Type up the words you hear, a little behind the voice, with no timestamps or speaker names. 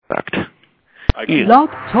Blog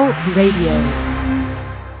Talk Radio.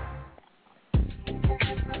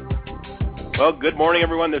 Well, good morning,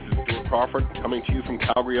 everyone. This is Stuart Crawford coming to you from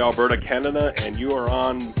Calgary, Alberta, Canada, and you are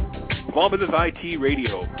on Small Business IT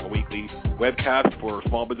Radio, a weekly webcast for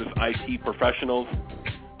small business IT professionals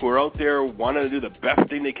who are out there wanting to do the best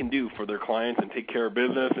thing they can do for their clients and take care of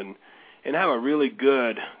business and have a really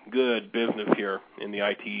good business here in the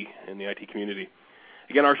IT community.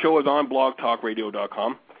 Again, our show is on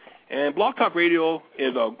blogtalkradio.com, and Blog Talk Radio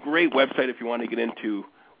is a great website if you want to get into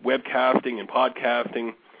webcasting and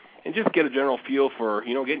podcasting and just get a general feel for,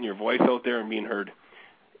 getting your voice out there and being heard.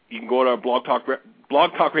 You can go to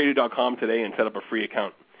blogtalkradio.com today and set up a free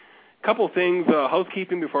account. A couple of things,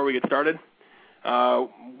 housekeeping before we get started.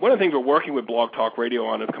 One of the things we're working with Blog Talk Radio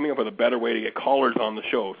on is coming up with a better way to get callers on the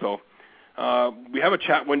show. So we have a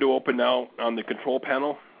chat window open now on the control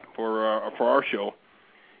panel for our show.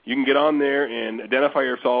 You can get on there and identify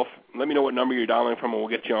yourself. Let me know what number you're dialing from, and we'll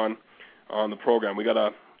get you on the program. We got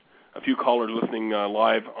a few callers listening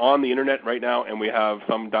live on the internet right now, and we have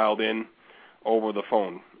some dialed in over the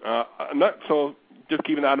phone. So just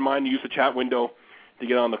keeping that in mind, use the chat window to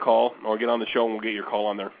get on the call or get on the show, and we'll get your call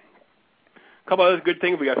on there. A couple other good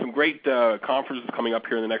things. We got some great conferences coming up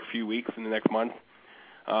here in the next few weeks, in the next month.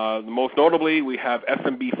 Most notably, we have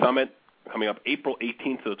SMB Summit coming up April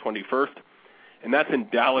 18th to the 21st, and that's in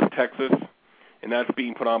Dallas, Texas, and that's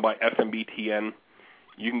being put on by SMBTN.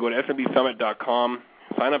 You can go to smbsummit.com.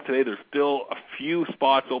 Sign up today. There's still a few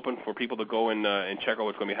spots open for people to go and check out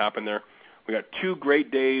what's going to be happening there. We got 2 great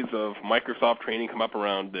days of Microsoft training come up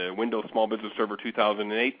around the Windows Small Business Server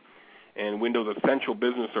 2008 and Windows Essential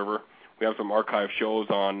Business Server. We have some archive shows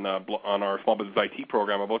on our Small Business IT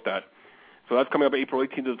program about that. So that's coming up April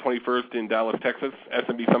 18th to the 21st in Dallas, Texas,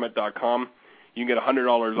 smbsummit.com. You can get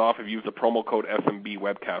 $100 off if you use the promo code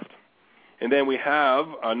SMBWebcast. And then we have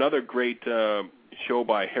another great show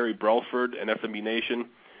by Harry Brailsford and SMB Nation.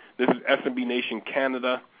 This is SMB Nation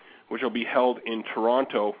Canada, which will be held in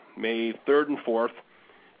Toronto May 3rd and 4th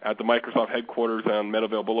at the Microsoft headquarters on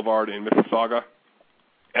Meadowvale Boulevard in Mississauga.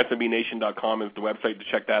 SMBNation.com is the website to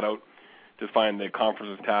check that out. Just find the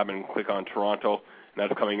conferences tab and click on Toronto, and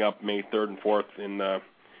that's coming up May 3rd and 4th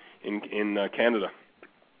in Canada.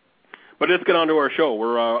 But let's get on to our show.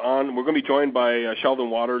 We're going to be joined by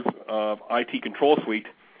Sheldon Waters of itControl Suite,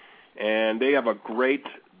 and they have a great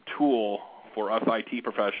tool for us IT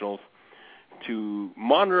professionals to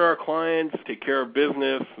monitor our clients, take care of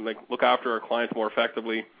business, look after our clients more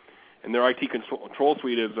effectively. And their itControl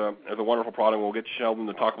Suite is a wonderful product. We'll get Sheldon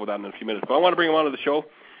to talk about that in a few minutes. But I want to bring him onto the show.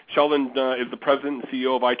 Sheldon is the president and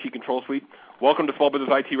CEO of itControl Suite. Welcome to Small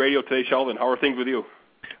Business IT Radio today, Sheldon. How are things with you?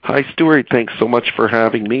 Hi, Stuart. Thanks so much for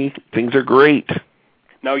having me. Things are great.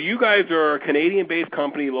 Now, you guys are a Canadian-based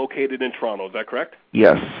company located in Toronto. Is that correct?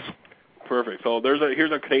 Yes. Perfect. So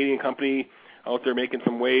here's a Canadian company out there making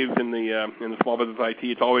some waves in the small business IT.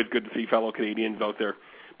 It's always good to see fellow Canadians out there.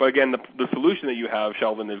 But again, the solution that you have,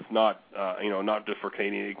 Sheldon, is not just for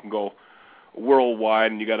Canadian. You can go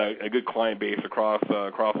worldwide, and you got a good client base across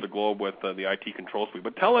the globe with the itControl Suite.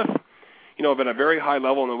 But tell us, at a very high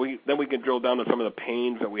level, and then we can drill down to some of the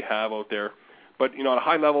pains that we have out there. But at a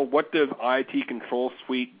high level, what does itControl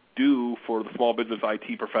Suite do for the small business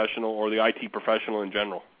IT professional or the IT professional in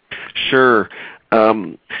general? Sure.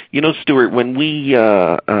 Stuart, when we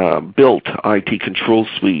built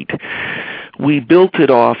itControl Suite, we built it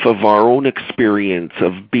off of our own experience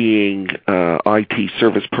of being IT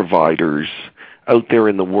service providers out there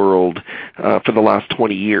in the world for the last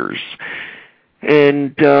 20 years.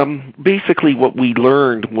 And basically what we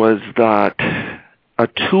learned was that a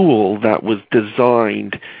tool that was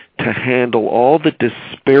designed to handle all the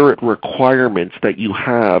disparate requirements that you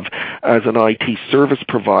have as an IT service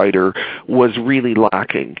provider was really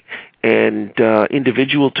lacking. And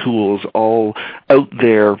individual tools all out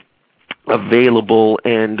there available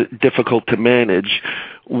and difficult to manage,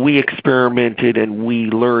 we experimented and we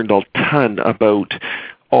learned a ton about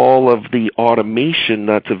all of the automation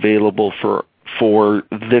that's available for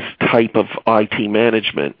this type of IT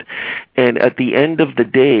management. And at the end of the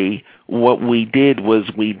day, what we did was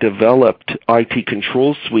we developed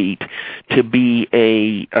itControl Suite to be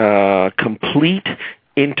a complete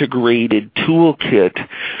integrated toolkit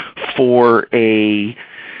for a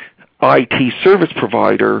IT service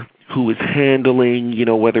provider who is handling,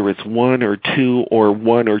 whether it's 1 or 2 or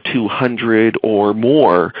 1 or 200 or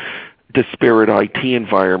more disparate IT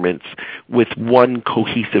environments with one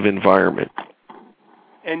cohesive environment.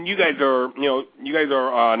 And you guys are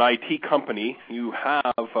an IT company. You have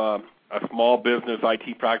a small business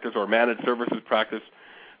IT practice or managed services practice.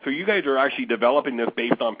 So you guys are actually developing this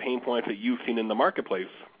based on pain points that you've seen in the marketplace.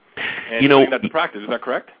 And putting that to practice, is that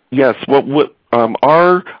correct? Yes.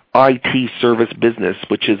 Our IT service business,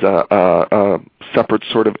 which is a separate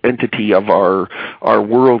sort of entity of our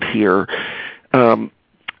world here,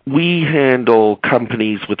 we handle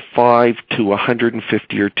companies with 5 to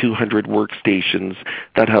 150 or 200 workstations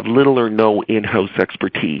that have little or no in-house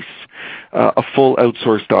expertise, a full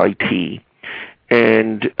outsourced IT.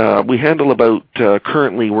 And we handle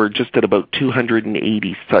currently we're just at about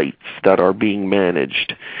 280 sites that are being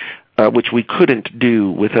managed, which we couldn't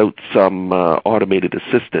do without some automated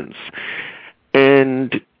assistance.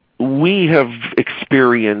 And we have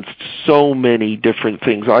experienced so many different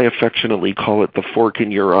things. I affectionately call it the fork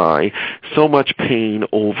in your eye. So much pain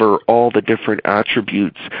over all the different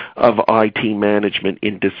attributes of IT management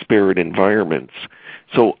in disparate environments.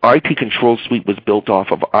 So itControl Suite was built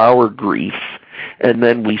off of our grief, and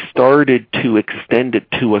then we started to extend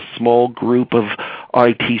it to a small group of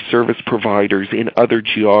IT service providers in other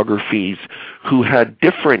geographies who had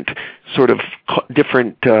different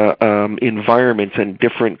environments and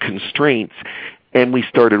different constraints, and we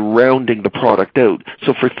started rounding the product out.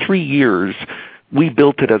 So for 3 years, we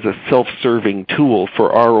built it as a self-serving tool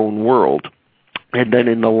for our own world. And then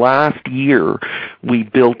in the last year, we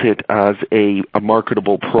built it as a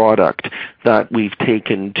marketable product that we've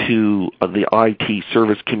taken to the IT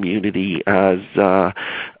service community as,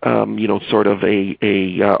 sort of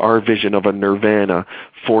our vision of a nirvana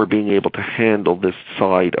for being able to handle this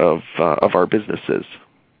side of our businesses.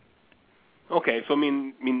 Okay, so I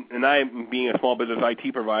mean, and I, being a small business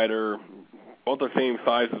IT provider, both the same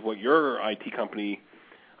size as what your IT company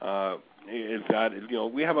is that,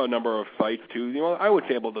 we have a number of sites too. I would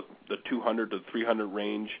say about the 200 to 300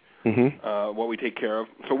 range, what we take care of.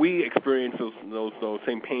 So we experience those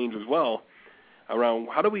same pains as well around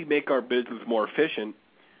how do we make our business more efficient,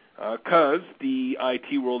 because the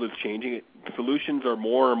IT world is changing. Solutions are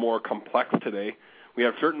more and more complex today. We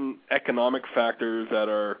have certain economic factors that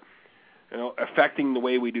are affecting the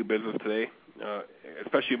way we do business today,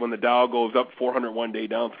 especially when the Dow goes up 400 one day,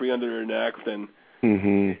 down 300 the next, and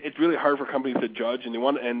it's really hard for companies to judge, and they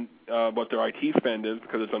want what their IT spend is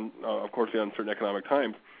because it's of course, the uncertain economic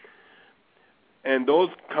times. And those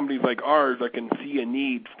companies like ours that can see a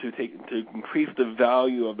need to increase the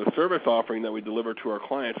value of the service offering that we deliver to our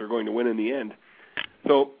clients are going to win in the end.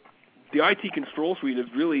 So the itControl Suite is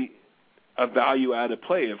really a value-added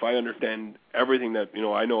play. If I understand everything that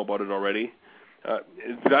I know about it already,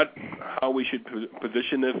 is that how we should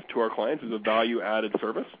position this to our clients, as a value-added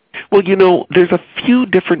service? Well, there's a few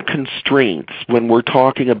different constraints when we're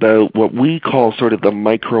talking about what we call sort of the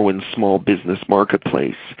micro and small business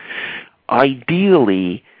marketplace.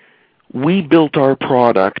 Ideally, we built our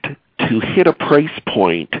product to hit a price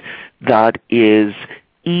point that is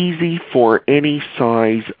easy for any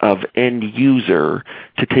size of end user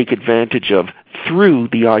to take advantage of through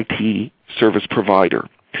the IT service provider.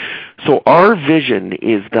 So our vision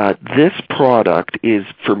is that this product is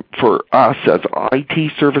for us as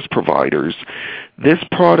IT service providers, this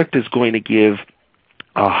product is going to give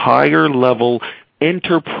a higher level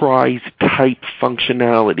enterprise type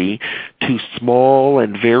functionality to small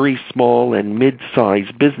and very small and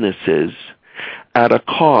mid-sized businesses at a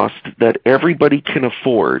cost that everybody can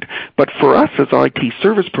afford. But for us as IT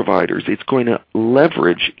service providers, it's going to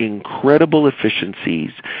leverage incredible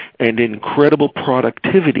efficiencies and incredible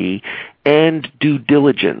productivity and due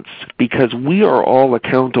diligence, because we are all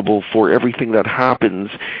accountable for everything that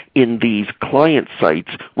happens in these client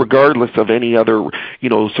sites, regardless of any other,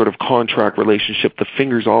 sort of contract relationship. The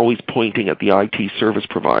finger's always pointing at the IT service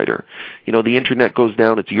provider. The internet goes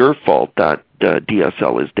down, it's your fault that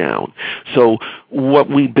DSL is down. So what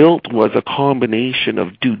we built was a combination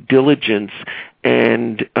of due diligence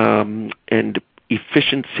and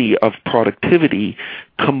efficiency of productivity,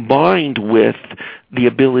 combined with the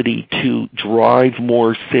ability to drive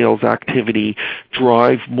more sales activity,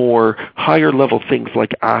 drive more higher level things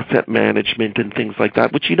like asset management and things like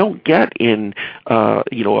that, which you don't get in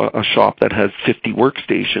a shop that has 50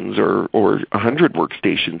 workstations or 100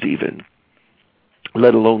 workstations even,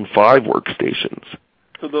 let alone 5 workstations.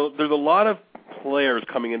 So there's a lot of players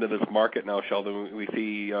coming into this market now, Sheldon. We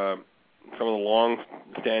see some of the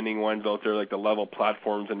long-standing ones out there, like the Level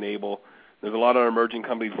Platforms, Enable. There's a lot of emerging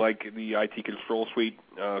companies like the itControl Suite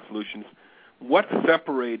solutions. What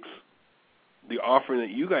separates the offering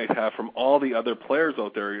that you guys have from all the other players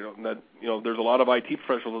out there? There's a lot of IT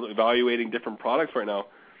professionals evaluating different products right now,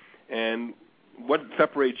 and what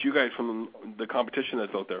separates you guys from the competition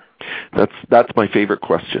that's out there? That's my favorite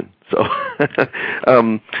question. So,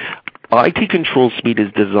 itControl Suite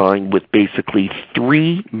is designed with basically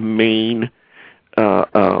 3 main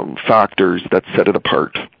factors that set it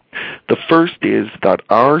apart. The first is that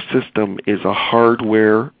our system is a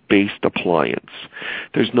hardware-based appliance.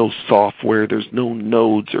 There's no software, there's no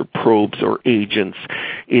nodes or probes or agents.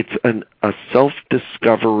 It's a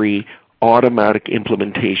self-discovery automatic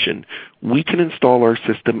implementation. We can install our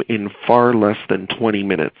system in far less than 20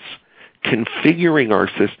 minutes. Configuring our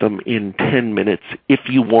system in 10 minutes if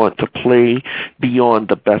you want to play beyond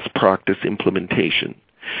the best practice implementation.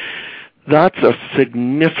 That's a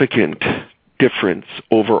significant difference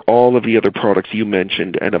over all of the other products you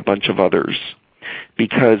mentioned and a bunch of others,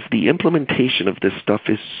 because the implementation of this stuff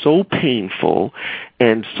is so painful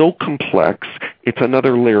and so complex, it's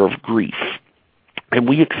another layer of grief. And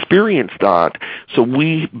we experienced that, so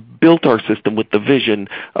we built our system with the vision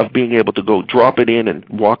of being able to go drop it in and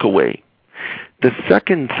walk away. The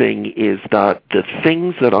second thing is that the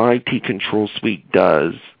things that itControl Suite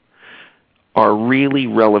does are really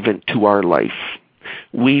relevant to our life.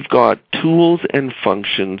 We've got tools and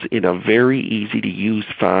functions in a very easy-to-use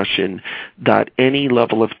fashion that any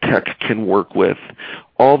level of tech can work with,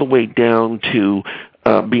 all the way down to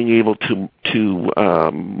being able to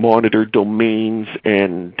monitor domains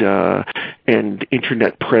and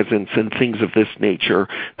internet presence and things of this nature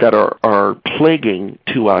that are plaguing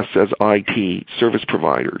to us as IT service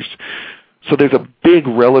providers. So there's a big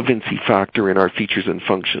relevancy factor in our features and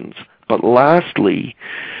functions. But lastly,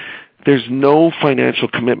 there's no financial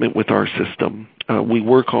commitment with our system. We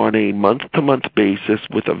work on a month-to-month basis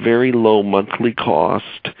with a very low monthly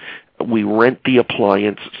cost. We rent the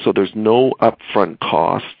appliance, so there's no upfront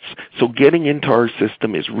costs. So getting into our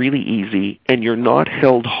system is really easy, and you're not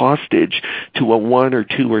held hostage to a 1 or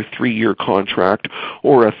 2 or 3 year contract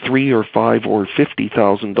or a $3 or $5 or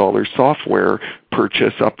 $50,000 software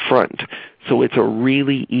purchase up front. So it's a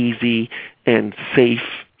really easy and safe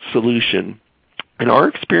solution. And our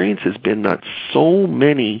experience has been that so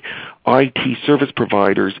many IT service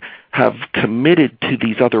providers have committed to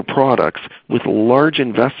these other products with large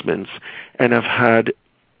investments and have had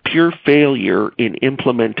pure failure in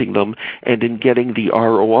implementing them and in getting the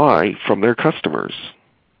ROI from their customers.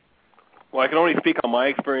 Well, I can only speak on my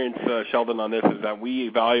experience, Sheldon, on this, is that we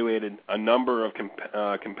evaluated a number of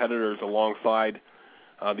competitors alongside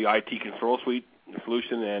the itControl Suite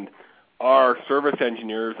solution, and our service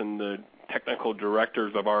engineers and the technical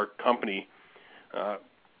directors of our company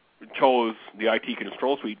chose the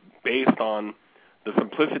itControl Suite based on the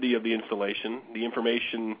simplicity of the installation, the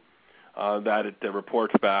information that it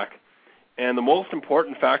reports back, and the most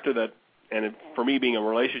important factor that, for me being a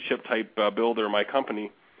relationship type builder in my company,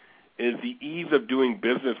 is the ease of doing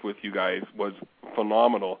business with you guys was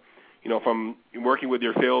phenomenal. You know, from working with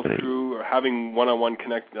your sales crew or having one-on-one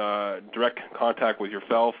direct contact with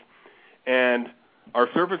yourself, and our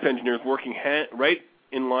service engineers working right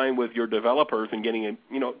in line with your developers and getting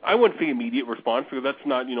I wouldn't say immediate response, because that's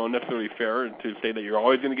not, necessarily fair to say that you're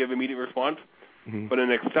always going to give immediate response, but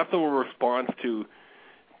an acceptable response to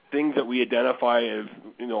things that we identify as,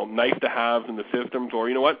 nice to have in the systems, or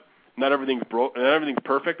not everything's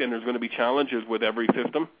perfect, and there's going to be challenges with every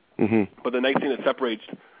system. But the nice thing that separates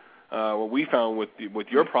what we found with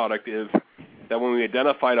your product is that when we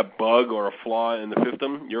identified a bug or a flaw in the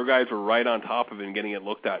system, your guys were right on top of it and getting it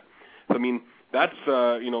looked at. So, I mean, that's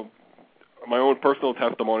my own personal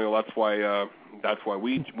testimonial. That's why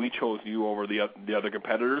we chose you over the other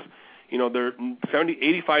competitors. There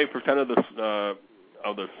 85%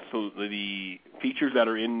 of the features that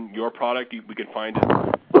are in your product we can find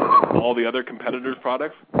in all the other competitors'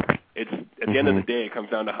 products. It's at the end of the day, it comes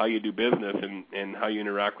down to how you do business and how you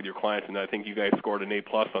interact with your clients, and I think you guys scored an A+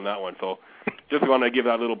 on that one. So, just want to give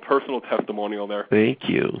that little personal testimonial there. Thank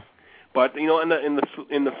you. But in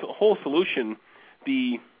the whole solution,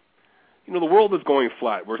 the world is going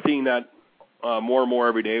flat. We're seeing that more and more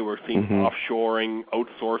every day. We're seeing offshoring,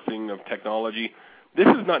 outsourcing of technology. This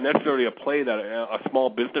is not necessarily a play that a small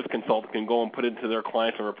business consultant can go and put into their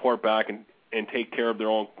clients and report back and take care of their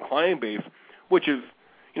own client base, which is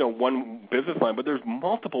one business line. But there's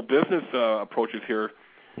multiple business approaches here.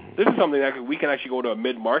 This is something that we can actually go to a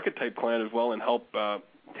mid-market type client as well and help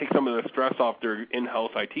take some of the stress off their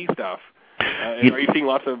in-house IT staff. Are you seeing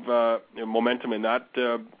lots of momentum in that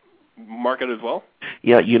market as well?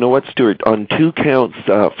 Yeah, you know what, Stuart? On 2 counts,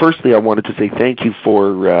 firstly, I wanted to say thank you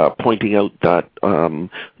for pointing out that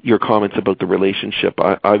your comments about the relationship.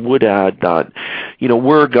 I would add that,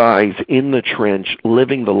 we're guys in the trench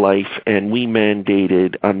living the life, and we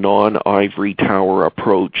mandated a non-ivory tower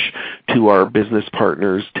approach to our business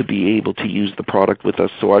partners to be able to use the product with us.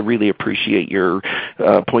 So I really appreciate your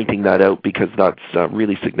pointing that out, because that's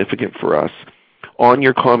really significant for us. On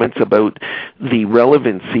your comments about the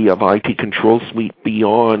relevancy of itControl Suite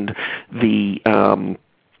beyond the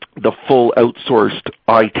the full outsourced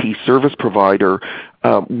IT service provider,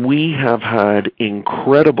 we have had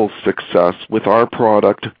incredible success with our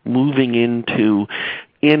product moving into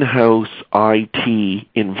in-house IT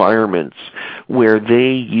environments where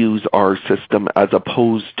they use our system as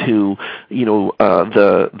opposed to,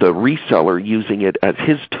 the reseller using it as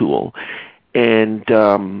his tool.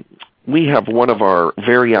 And we have one of our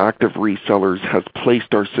very active resellers has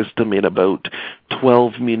placed our system in about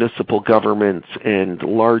 12 municipal governments and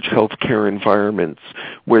large healthcare environments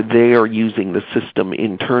where they are using the system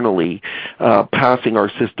internally, passing our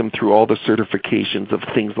system through all the certifications of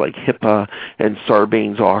things like HIPAA and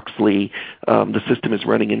Sarbanes-Oxley. The system is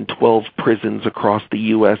running in 12 prisons across the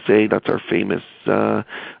USA. That's our famous,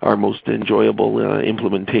 our most enjoyable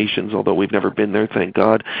implementations, although we've never been there, thank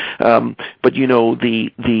God. But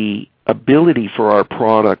the ability for our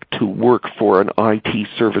product to work for an IT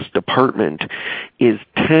service department is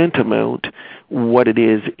tantamount what it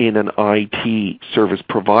is in an IT service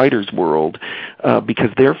provider's world, because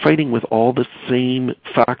they're fighting with all the same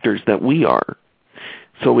factors that we are.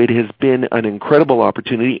 So it has been an incredible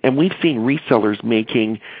opportunity, and we've seen resellers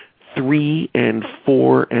making 300 and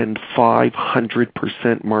 400 and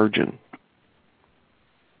 500% margin.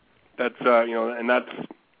 That's and that's,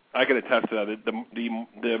 I can attest to that.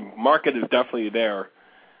 The market is definitely there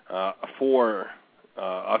for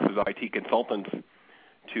us as IT consultants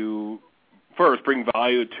to first bring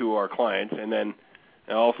value to our clients, and then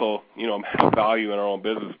also have value in our own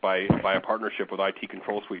business by a partnership with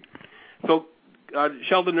itControl Suite. So,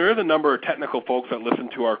 Sheldon, there is a number of technical folks that listen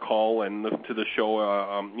to our call and listen to the show,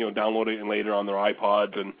 download it later on their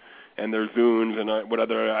iPods and their Zunes and what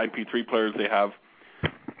other MP3 players they have.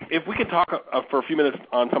 If we could talk for a few minutes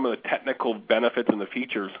on some of the technical benefits and the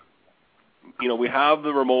features. We have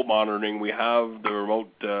the remote monitoring, we have the remote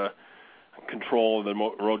control, the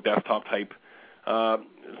remote desktop type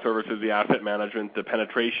services, the asset management, the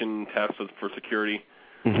penetration tests for security.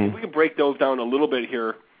 Mm-hmm. If we could break those down a little bit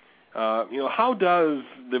here. How does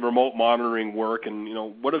the remote monitoring work, and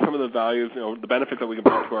what are some of the values, the benefits that we can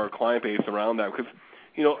bring to our client base around that? Because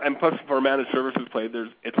and plus for a managed services play,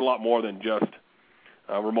 it's a lot more than just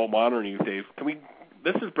remote monitoring these days.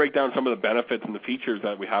 Let's just break down some of the benefits and the features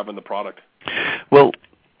that we have in the product. Well,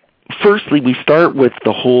 firstly, we start with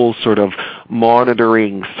the whole sort of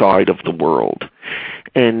monitoring side of the world.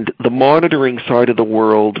 And the monitoring side of the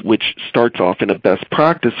world, which starts off in a best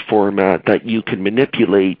practice format that you can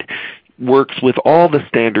manipulate, works with all the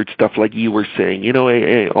standard stuff like you were saying.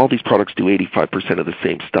 All these products do 85% of the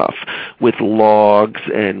same stuff with logs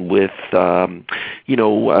and with, a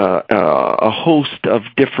host of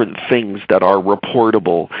different things that are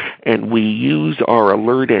reportable. And we use our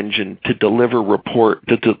alert engine to deliver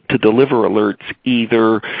alerts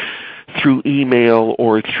either through email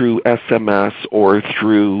or through SMS or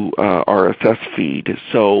through RSS feed.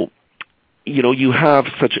 So, you have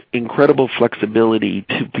such incredible flexibility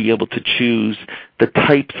to be able to choose the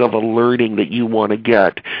types of alerting that you want to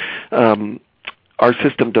get. Our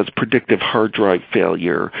system does predictive hard drive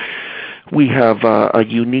failure. We have a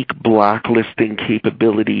unique blacklisting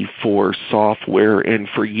capability for software and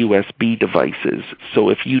for USB devices. So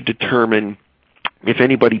if you determine if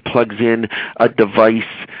anybody plugs in a device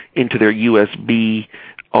into their USB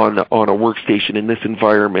on a workstation in this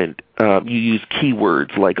environment, you use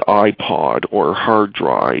keywords like iPod or hard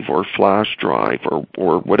drive or flash drive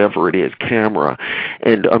or whatever it is, camera,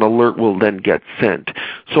 and an alert will then get sent.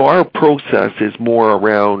 So our process is more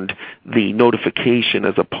around the notification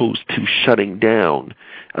as opposed to shutting down.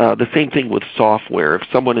 The same thing with software. If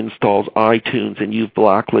someone installs iTunes and you've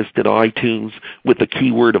blacklisted iTunes with the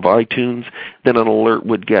keyword of iTunes, then an alert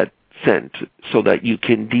would get sent so that you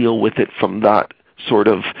can deal with it from that sort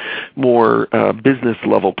of more business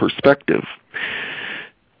level perspective.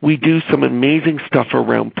 We do some amazing stuff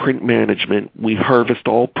around print management. We harvest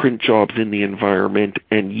all print jobs in the environment,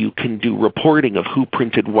 and you can do reporting of who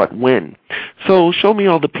printed what when. So show me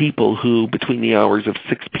all the people who, between the hours of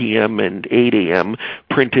 6 p.m. and 8 a.m.,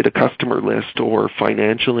 printed a customer list or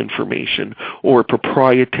financial information or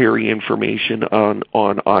proprietary information on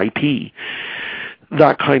IP.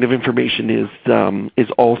 That kind of information is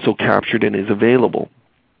also captured and is available.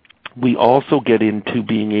 We also get into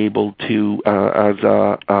being able to, as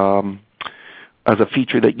a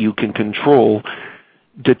feature that you can control,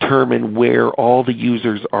 determine where all the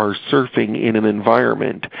users are surfing in an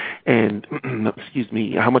environment and,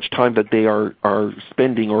 how much time that they are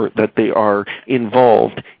spending or that they are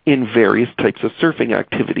involved in various types of surfing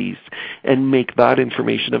activities and make that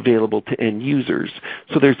information available to end users.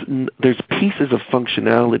 So there's pieces of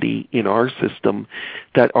functionality in our system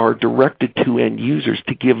that are directed to end users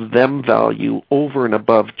to give them value over and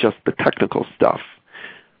above just the technical stuff.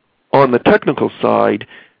 On the technical side,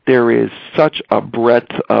 there is such a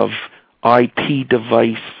breadth of IP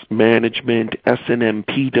device management,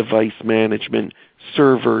 SNMP device management,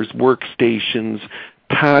 servers, workstations,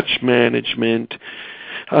 patch management.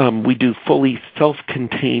 We do fully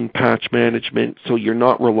self-contained patch management, so you're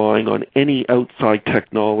not relying on any outside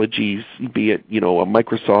technologies, be it, a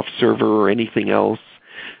Microsoft server or anything else.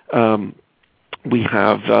 We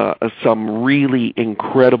have some really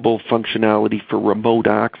incredible functionality for remote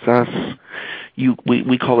access.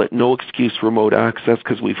 We call it no excuse remote access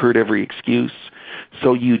because we've heard every excuse.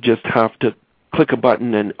 So you just have to click a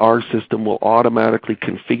button and our system will automatically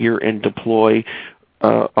configure and deploy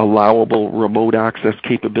allowable remote access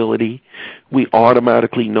capability. We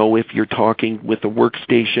automatically know if you're talking with a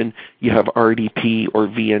workstation, you have RDP or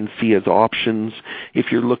VNC as options.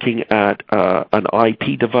 If you're looking at an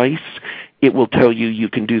IP device, it will tell you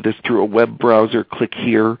can do this through a web browser. Click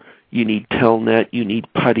here. You need Telnet. You need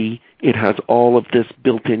PuTTY. It has all of this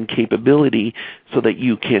built-in capability so that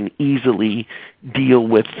you can easily deal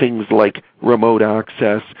with things like remote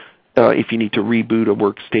access, if you need to reboot a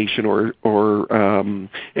workstation or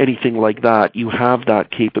anything like that. You have that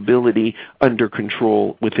capability under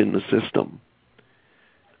control within the system.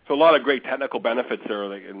 So a lot of great technical benefits there,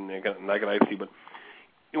 like I see. But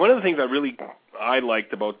one of the things I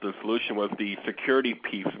liked about the solution was the security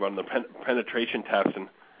piece around the penetration test and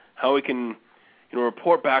how we can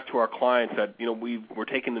report back to our clients that we're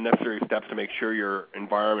taking the necessary steps to make sure your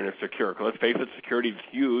environment is secure. Because let's face it, security is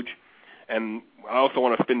huge. And I also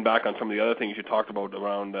want to spin back on some of the other things you talked about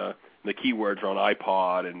around the keywords around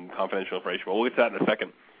iPod and confidential information. Well, we'll get to that in a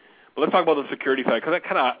second. But let's talk about the security side, because that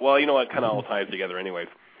kind of all ties together anyways.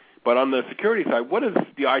 But on the security side, what does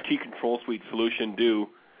the itControl Suite solution do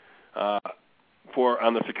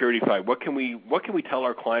on the security side? What can we tell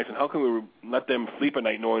our clients, and how can we let them sleep at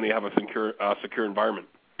night knowing they have a secure environment?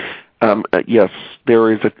 Yes,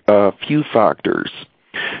 there is a few factors.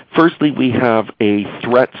 Firstly, we have a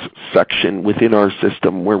threats section within our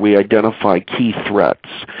system where we identify key threats.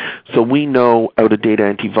 So we know out-of-date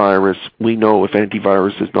antivirus. We know if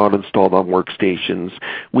antivirus is not installed on workstations.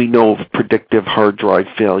 We know of predictive hard drive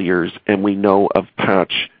failures, and we know of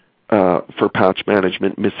for patch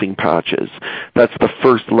management, missing patches. That's the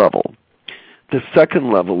first level. The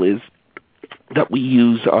second level is that we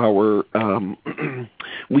use our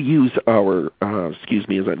excuse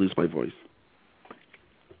me as I lose my voice.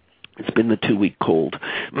 It's been the 2-week cold.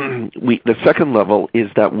 The second level is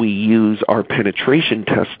that we use our penetration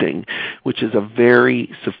testing, which is a very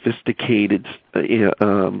sophisticated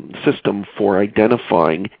system for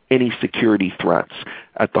identifying any security threats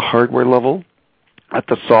at the hardware level, at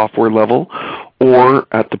the software level, or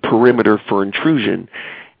at the perimeter for intrusion.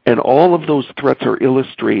 And all of those threats are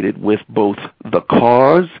illustrated with both the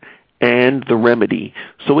cause and the remedy.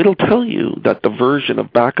 So it'll tell you that the version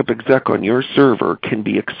of backup exec on your server can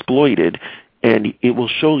be exploited, and it will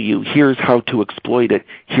show you here's how to exploit it,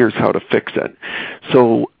 here's how to fix it.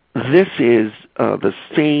 So this is the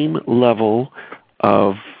same level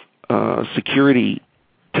of security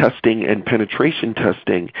testing and penetration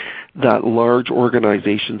testing that large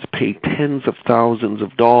organizations pay tens of thousands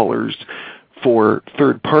of dollars for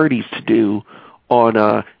third parties to do on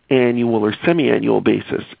a annual or semi-annual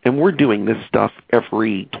basis. And we're doing this stuff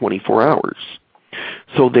every 24 hours.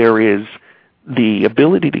 So there is the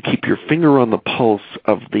ability to keep your finger on the pulse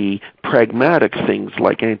of the pragmatic things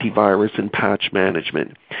like antivirus and patch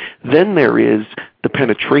management. Then there is the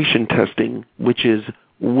penetration testing, which is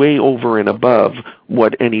way over and above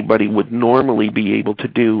what anybody would normally be able to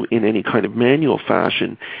do in any kind of manual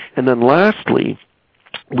fashion. And then lastly,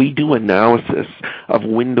 we do analysis of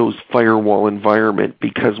Windows firewall environment,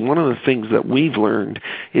 because one of the things that we've learned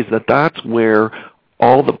is that that's where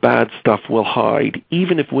all the bad stuff will hide,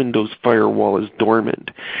 even if Windows firewall is dormant.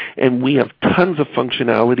 And we have tons of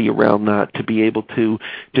functionality around that to be able to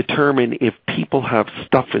determine if people have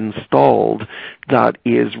stuff installed that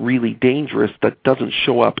is really dangerous that doesn't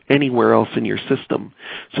show up anywhere else in your system.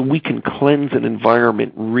 So we can cleanse an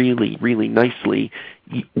environment really, really nicely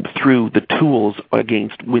through the tools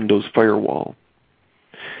against Windows firewall.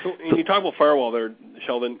 So you talk about firewall there,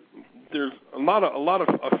 Sheldon. There's a lot of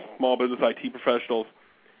small business IT professionals.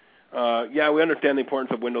 We understand the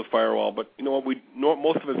importance of Windows firewall, but you know what?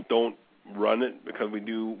 Most of us don't run it because we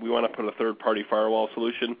want to put a third-party firewall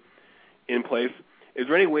solution in place. is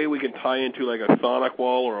there any way we can tie into like a Sonic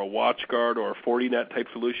Wall or a WatchGuard or a Fortinet type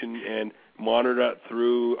solution and monitor that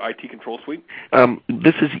through itControl Suite?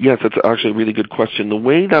 Yes, that's actually a really good question. The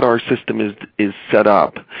way that our system is set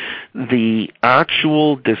up, the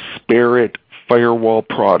actual disparate firewall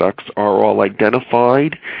products are all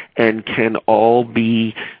identified and can all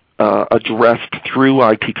be addressed through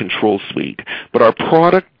itControl Suite. But our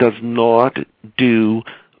product does not do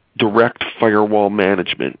direct firewall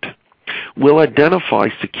management. We'll identify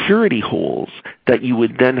security holes that you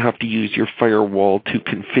would then have to use your firewall to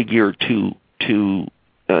configure to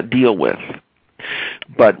deal with.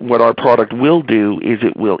 But what our product will do is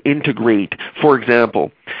it will integrate, for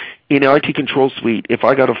example, in itControl Suite, if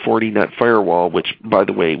I got a Fortinet firewall, which, by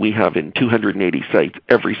the way, we have in 280 sites,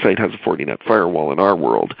 every site has a Fortinet firewall in our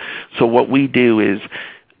world. So what we do is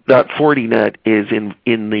that Fortinet is in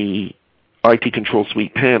the itControl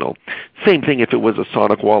Suite panel. Same thing if it was a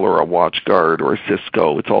Sonic Wall or a WatchGuard or a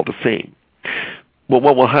Cisco, it's all the same. Well,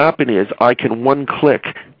 what will happen is I can one-click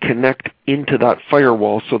connect into that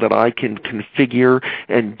firewall so that I can configure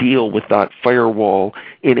and deal with that firewall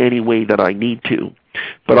in any way that I need to.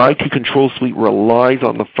 But itControl Suite relies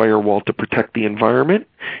on the firewall to protect the environment.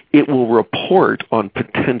 It will report on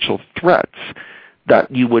potential threats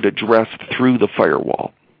that you would address through the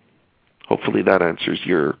firewall. Hopefully that answers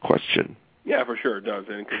your question. Yeah, for sure it does.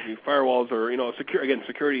 And because firewalls are,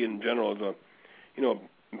 security in general is a,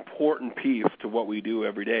 important piece to what we do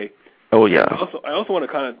every day. Oh yeah. I also want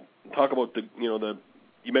to kind of talk about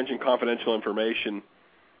you mentioned confidential information,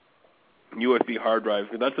 USB hard drives.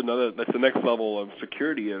 That's the next level of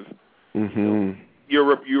security is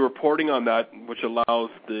you're reporting on that, which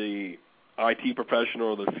allows the IT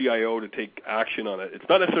professional or the CIO to take action on it. It's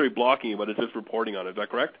not necessarily blocking it, but it's just reporting on it. Is that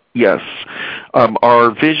correct? Yes.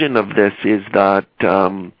 Our vision of this is that,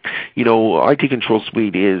 itControl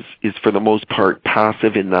Suite is for the most part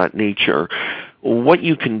passive in that nature. What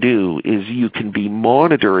you can do is you can be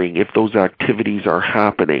monitoring if those activities are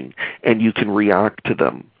happening and you can react to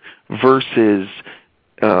them versus,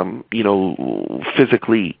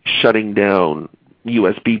 physically shutting down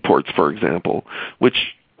USB ports, for example,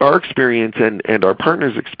 which our experience and our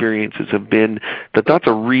partners' experiences have been that that's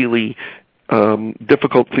a really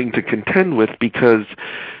difficult thing to contend with because,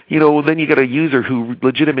 then you get a user who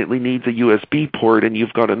legitimately needs a USB port and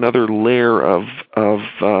you've got another layer of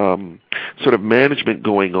sort of management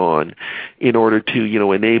going on in order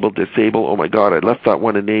to, enable, disable. Oh my God, I left that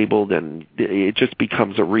one enabled, and it just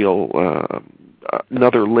becomes a real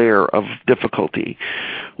another layer of difficulty.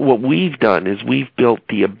 What we've done is we've built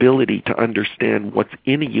the ability to understand what's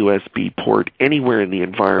in a USB port anywhere in the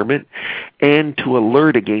environment and to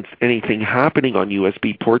alert against anything happening on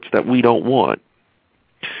USB ports that we don't want.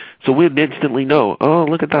 So we'd instantly know, oh,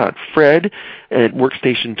 look at that. Fred at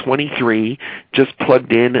workstation 23 just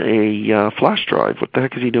plugged in a flash drive. What the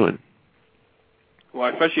heck is he doing? Well,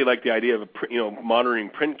 I especially like the idea of monitoring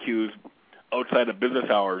print queues outside of business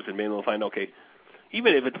hours and being able to find, okay,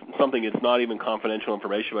 even if it's something it's not even confidential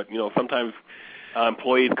information, but sometimes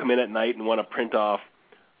employees come in at night and want to print off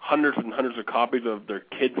hundreds and hundreds of copies of their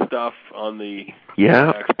kids' stuff on the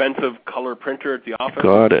expensive color printer at the office.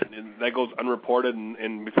 Got it. And that goes unreported, and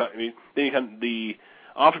then the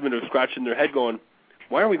office administrators are scratching their head going,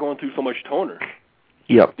 why are we going through so much toner?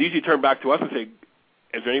 Yep. They usually turn back to us and say,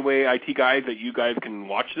 is there any way, IT guys, that you guys can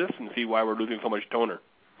watch this and see why we're losing so much toner?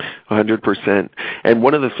 100%. And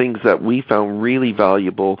one of the things that we found really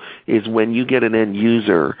valuable is when you get an end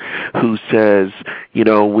user who says,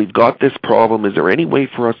 we've got this problem. Is there any way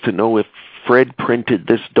for us to know if Fred printed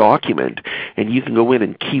this document? And you can go in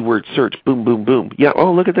and keyword search, boom, boom, boom. Yeah,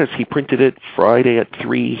 oh, look at this. He printed it Friday at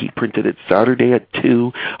 3. He printed it Saturday at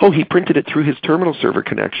 2. Oh, he printed it through his terminal server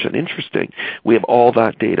connection. Interesting. We have all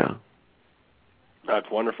that data. That's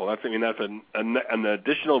wonderful. That's an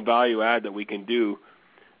additional value add that we can do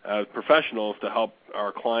as professionals to help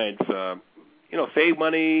our clients, save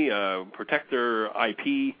money, protect their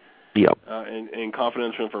IP, and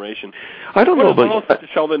confidential information. I don't know, what else,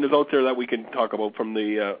 Sheldon, is out there that we can talk about from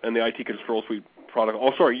the in the itControl Suite product?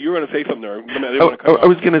 Oh, sorry, you were going to say something there. I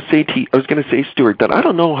was going to say, Stuart, that I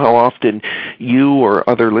don't know how often you or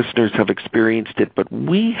other listeners have experienced it, but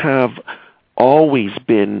we have always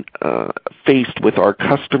been faced with our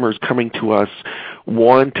customers coming to us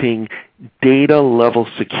wanting data level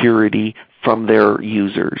security from their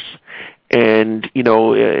users. And,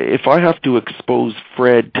 if I have to expose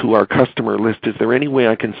Fred to our customer list, is there any way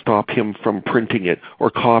I can stop him from printing it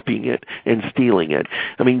or copying it and stealing it?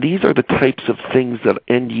 I mean, these are the types of things that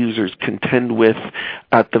end users contend with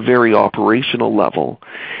at the very operational level.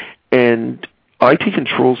 And IT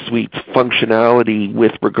Control Suite's functionality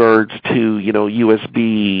with regards to,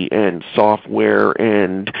 USB and software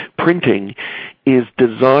and printing is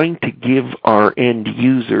designed to give our end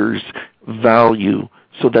users value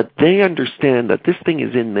so that they understand that this thing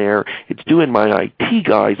is in there, it's doing my IT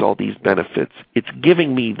guys all these benefits, it's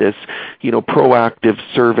giving me this, proactive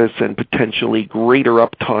service and potentially greater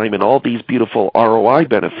uptime and all these beautiful ROI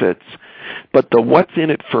benefits. But the what's in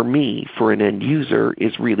it for me, for an end user,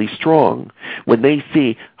 is really strong. When they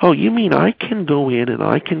see, oh, you mean I can go in and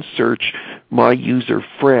I can search my user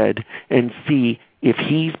Fred and see if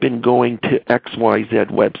he's been going to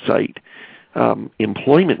XYZ website,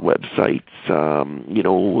 employment websites,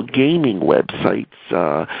 gaming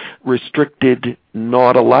websites, restricted,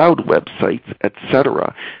 not allowed websites,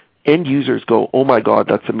 etc. End users go, oh my God,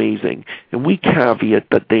 that's amazing. And we caveat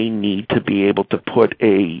that they need to be able to put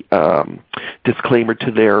a disclaimer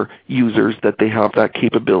to their users that they have that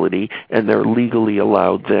capability and they're legally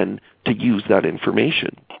allowed then to use that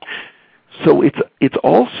information. So it's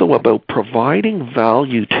also about providing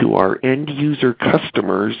value to our end user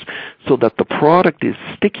customers so that the product is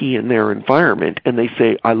sticky in their environment and they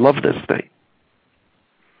say, I love this thing.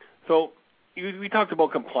 So we talked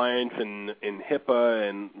about compliance and HIPAA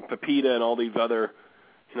and PIPEDA and all these other,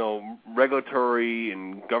 regulatory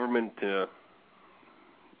and government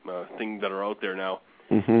things that are out there now.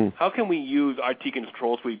 Mm-hmm. How can we use IT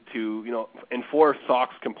Control Suite to, enforce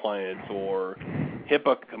SOX compliance or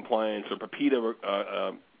HIPAA compliance or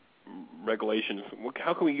PIPEDA regulations?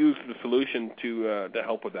 How can we use the solution to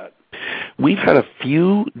help with that? We've had a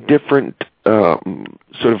few different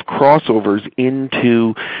sort of crossovers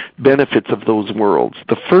into benefits of those worlds.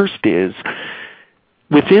 The first is,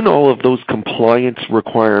 within all of those compliance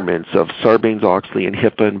requirements of Sarbanes-Oxley and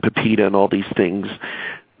HIPAA and PIPEDA and all these things,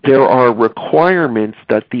 there are requirements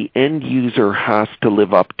that the end user has to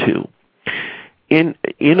live up to. In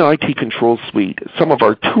IT Control Suite, some of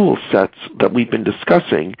our tool sets that we've been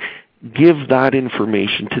discussing give that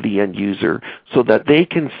information to the end user so that they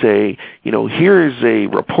can say, here's a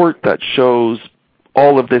report that shows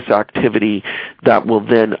all of this activity that will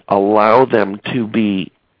then allow them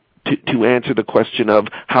to answer the question of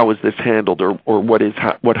how is this handled or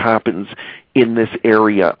what happens in this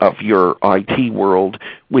area of your IT world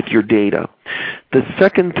with your data. The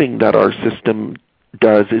second thing that our system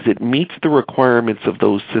does is it meets the requirements of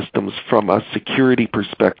those systems from a security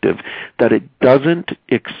perspective, that it doesn't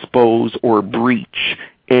expose or breach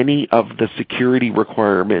any of the security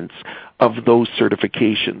requirements of those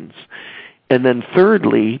certifications. And then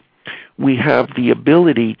thirdly, we have the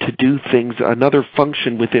ability to do things. Another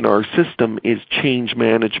function within our system is change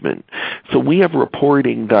management. So we have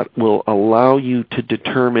reporting that will allow you to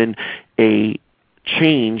determine a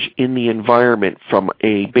change in the environment from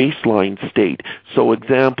a baseline state. So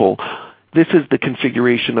example, this is the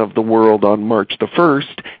configuration of the world on March the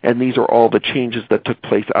 1st, and these are all the changes that took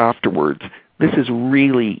place afterwards. This is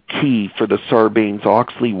really key for the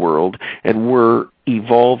Sarbanes-Oxley world, and we're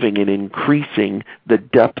evolving and increasing the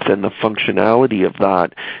depth and the functionality of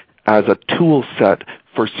that as a tool set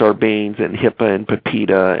for Sarbanes and HIPAA and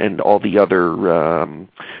PIPEDA and all the other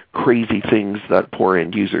crazy things that poor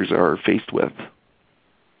end users are faced with.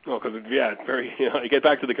 Well, because, it's very, you get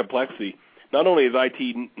back to the complexity. Not only is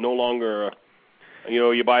IT no longer,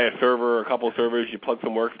 you buy a server, a couple of servers, you plug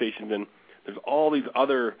some workstations in, there's all these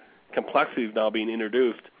other complexities now being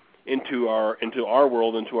introduced into our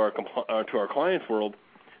world, into our clients' world,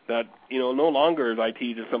 that no longer is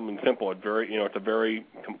IT just something simple. It's it's a very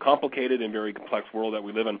complicated and very complex world that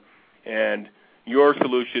we live in, and your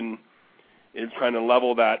solution is trying to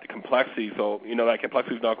level that complexity. So that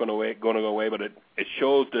complexity is not going to go away, but it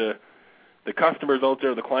shows the customers out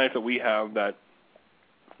there, the clients that we have, that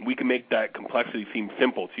we can make that complexity seem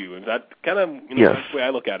simple to you. Is that kind of yes. That's the way I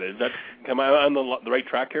look at it? Am I on the right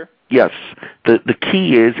track here? Yes. The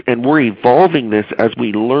key is, and we're evolving this as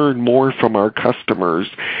we learn more from our customers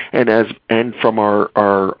and from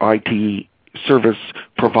our IT service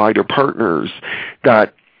provider partners,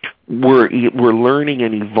 that we're learning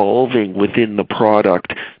and evolving within the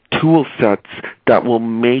product tool sets that will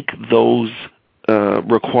make those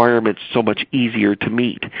requirements so much easier to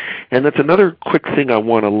meet. And that's another quick thing I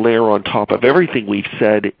want to layer on top of everything we've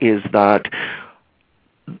said, is that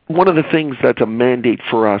one of the things that's a mandate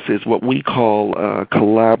for us is what we call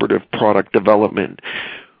collaborative product development.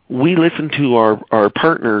 We listen to our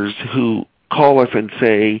partners who call us and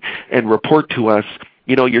say and report to us,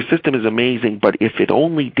 your system is amazing, but if it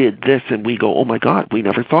only did this, and we go, oh my God, we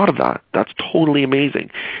never thought of that. That's totally amazing.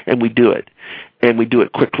 And we do it. And we do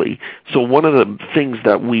it quickly. So one of the things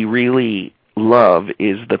that we really love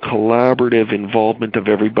is the collaborative involvement of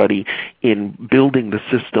everybody in building the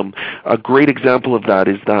system. A great example of that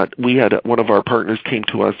is that we had one of our partners came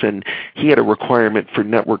to us, and he had a requirement for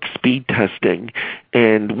network speed testing,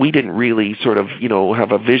 and we didn't really sort of,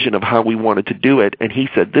 have a vision of how we wanted to do it, and he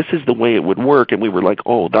said, this is the way it would work, and we were like,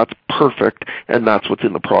 oh, that's perfect, and that's what's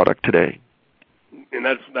in the product today. And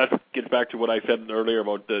that gets back to what I said earlier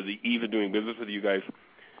about the ease of doing business with you guys.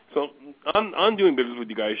 So on doing business with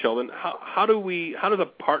you guys, Sheldon, how does a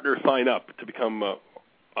partner sign up to become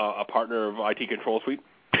a partner of itControl Suite?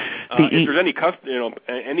 If there's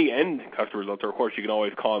any end customers out there, of course, you can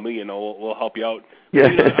always call me and we'll help you out. Yeah.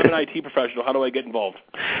 I'm an IT professional. How do I get involved?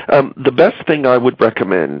 The best thing I would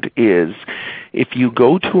recommend is if you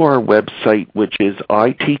go to our website, which is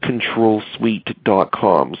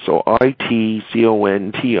itcontrolsuite.com. So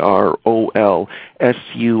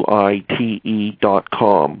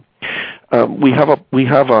itcontrolsuite.com. Our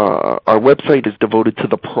website is devoted to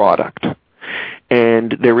the product,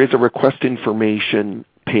 and there is a request information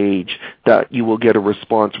page that you will get a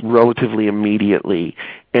response relatively immediately,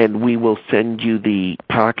 and we will send you the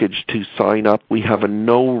package to sign up. We have a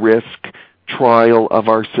no-risk trial of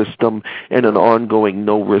our system and an ongoing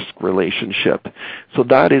no-risk relationship. So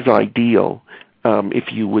that is ideal.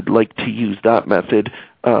 If you would like to use that method,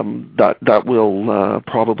 that will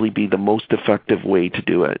probably be the most effective way to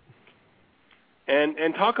do it.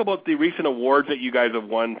 And talk about the recent awards that you guys have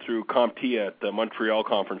won through CompTIA at the Montreal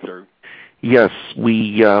conference. Yes,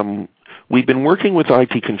 we've been working with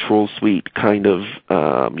itControl Suite kind of,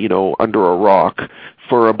 under a rock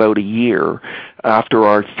for about a year after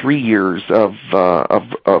our 3 years of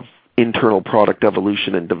internal product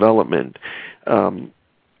evolution and development.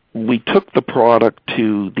 We took the product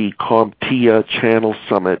to the CompTIA Channel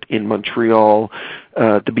Summit in Montreal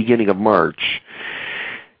at the beginning of March.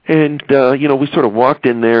 And, we sort of walked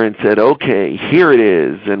in there and said, okay, here it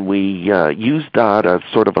is. And we used that as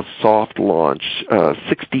sort of a soft launch.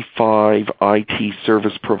 65 IT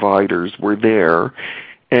service providers were there.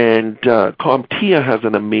 And CompTIA has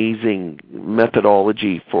an amazing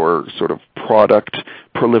methodology for sort of product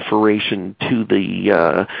proliferation to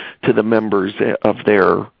the members of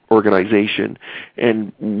their organization.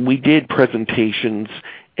 And we did presentations,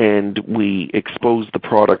 and we exposed the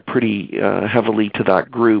product pretty heavily to that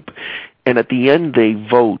group. And at the end, they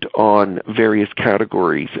vote on various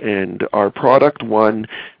categories. And our product won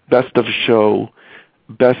Best of Show,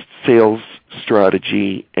 Best Sales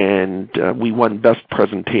Strategy, and we won Best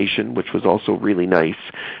Presentation, which was also really nice.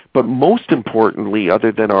 But most importantly,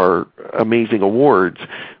 other than our amazing awards,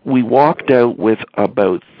 we walked out with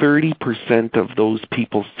about 30% of those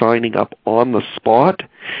people signing up on the spot,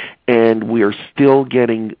 and we are still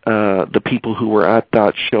getting the people who were at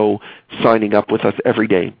that show signing up with us every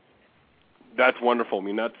day. That's wonderful. I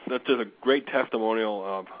mean, that's just a great testimonial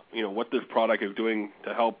of what this product is doing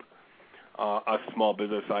to help us small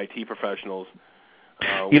business IT professionals.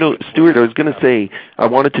 Stuart, I was going to say, I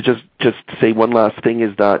wanted to just say one last thing,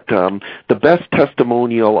 is that the best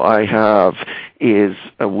testimonial I have is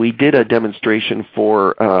we did a demonstration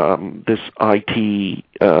for this IT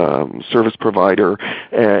service provider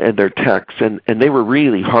and their techs, and they were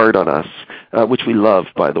really hard on us, which we love,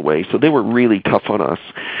 by the way. So they were really tough on us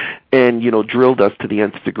and, drilled us to the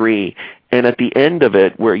nth degree. And at the end of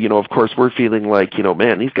it, where, of course, we're feeling like,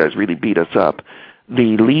 man, these guys really beat us up,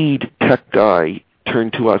 the lead tech guy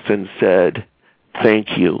turned to us and said,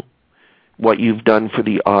 thank you. What you've done for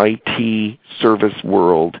the IT service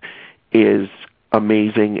world is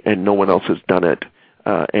amazing, and no one else has done it.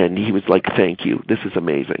 And he was like, thank you. This is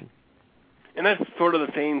amazing. And that's sort of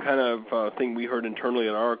the same kind of thing we heard internally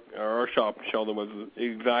in our shop, Sheldon, was the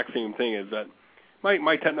exact same thing, is that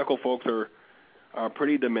my technical folks are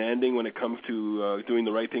pretty demanding when it comes to doing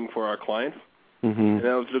the right thing for our clients. Mm-hmm. And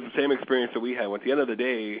that was just the same experience that we had. At the end of the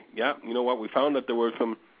day, we found that there were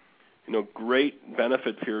some, great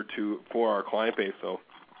benefits here for our client base. So,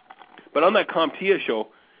 but on that CompTIA show,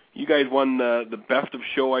 you guys won the Best of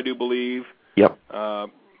Show, I do believe. Yep.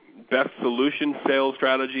 Best Solution Sales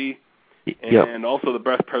Strategy, and also the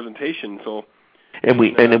Best Presentation. So, and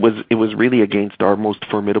it was really against our most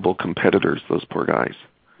formidable competitors, those poor guys.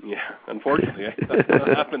 Yeah, unfortunately, that's what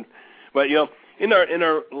happened. But in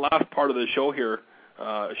our last part of the show here,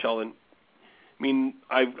 Sheldon, I mean,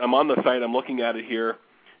 I'm on the site, I'm looking at it here,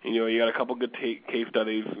 and you got a couple good case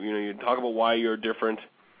studies. You talk about why you're different,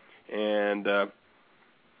 and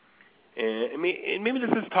maybe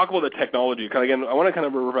let's just talk about the technology. Because again, I want to kind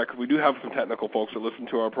of reflect, because we do have some technical folks that listen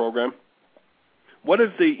to our program. What is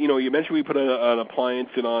you mentioned we put an appliance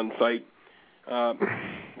in on site.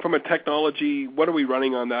 from a technology, what are we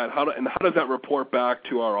running on that? How does that report back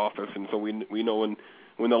to our office? And so we know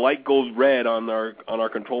when the light goes red on our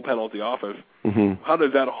control panel at the office, how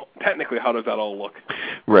does that all look?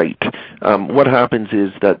 Right. What happens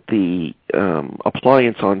is that the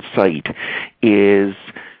appliance on site is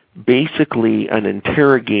basically an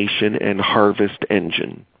interrogation and harvest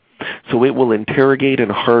engine. So it will interrogate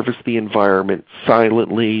and harvest the environment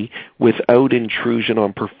silently without intrusion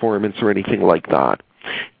on performance or anything like that.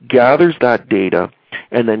 Gathers that data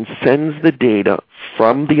and then sends the data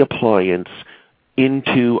from the appliance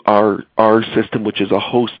into our system, which is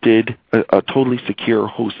a totally secure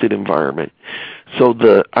hosted environment. So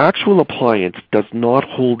the actual appliance does not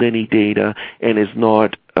hold any data and is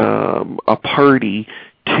not a party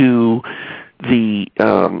to the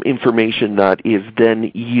information that is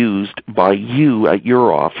then used by you at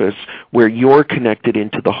your office, where you're connected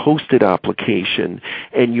into the hosted application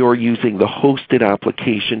and you're using the hosted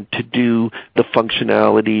application to do the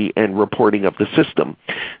functionality and reporting of the system.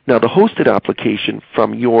 Now, the hosted application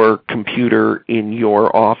from your computer in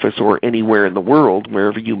your office or anywhere in the world,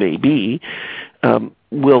 wherever you may be,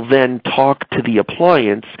 will then talk to the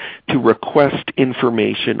appliance to request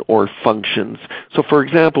information or functions. So, for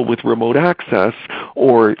example, with remote access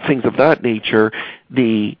or things of that nature,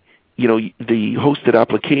 the hosted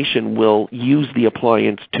application will use the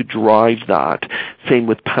appliance to drive that. Same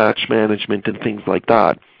with patch management and things like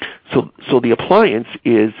that. So the appliance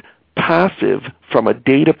is passive from a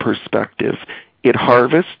data perspective. It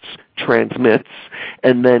harvests, transmits,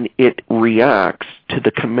 and then it reacts to the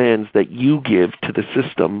commands that you give to the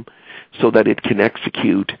system so that it can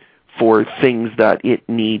execute for things that it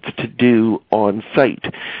needs to do on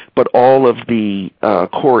site. But all of the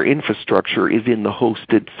core infrastructure is in the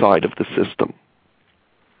hosted side of the system.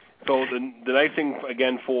 So the nice thing,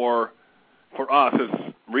 again, for us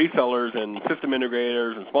as resellers and system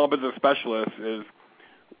integrators and small business specialists is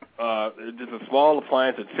it's a small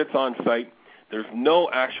appliance that sits on site. There's no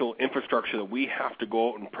actual infrastructure that we have to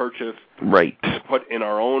go out and purchase to put in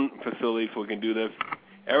our own facility so we can do this.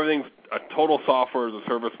 Everything's a total software as a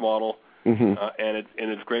service model, and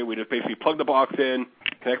it's great. We just basically plug the box in,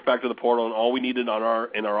 connect back to the portal, and all we needed in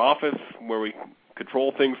our office where we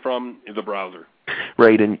control things from is a browser.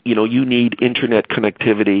 Right, and you need internet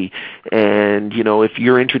connectivity, and if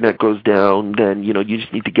your internet goes down, then you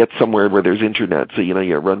just need to get somewhere where there's internet. So you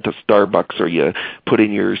run to Starbucks or you put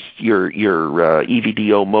in your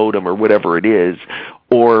EVDO modem or whatever it is.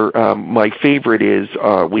 Or my favorite is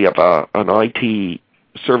we have an IT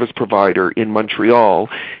service provider in Montreal,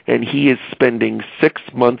 and he is spending 6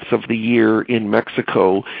 months of the year in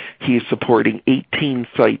Mexico. He is supporting 18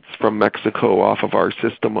 sites from Mexico off of our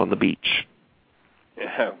system on the beach.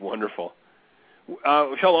 Yeah, wonderful.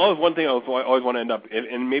 Michelle, always one thing I always want to end up,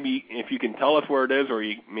 and maybe if you can tell us where it is, or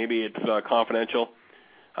maybe it's confidential.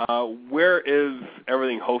 Where is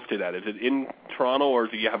everything hosted at? Is it in Toronto, or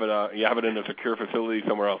do you have it in a secure facility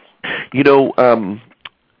somewhere else?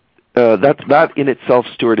 That in itself,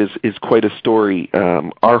 Stuart, is quite a story.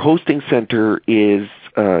 Our hosting center is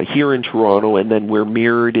here in Toronto, and then we're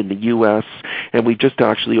mirrored in the U.S., and we just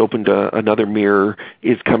actually opened another mirror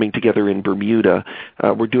is coming together in Bermuda.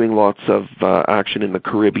 We're doing lots of action in the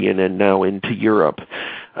Caribbean and now into Europe.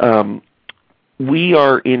 We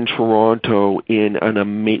are in Toronto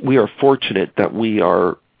we are fortunate that we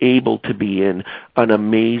are able to be in an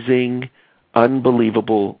amazing,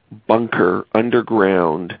 unbelievable bunker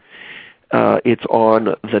underground. It's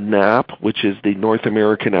on the NAP, which is the North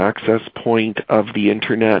American Access Point of the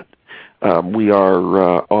Internet. We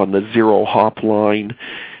are on the Zero Hop line,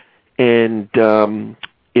 and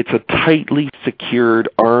it's a tightly secured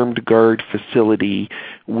armed guard facility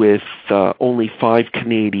with only 5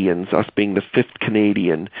 Canadians, us being the 5th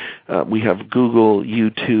Canadian. We have Google,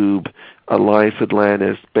 YouTube, Alliance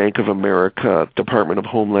Atlantis, Bank of America, Department of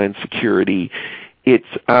Homeland Security. It's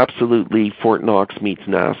absolutely Fort Knox meets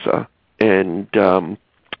NASA. And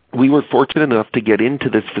we were fortunate enough to get into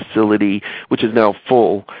this facility, which is now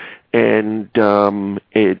full, and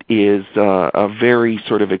it is a very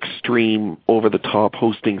sort of extreme, over-the-top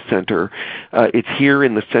hosting center. It's here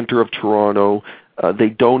in the center of Toronto. They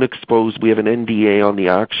don't expose. We have an NDA on the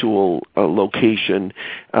actual location,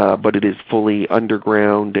 but it is fully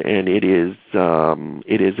underground, and it is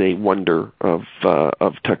a wonder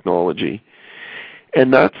of technology.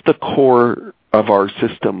 And that's the core of our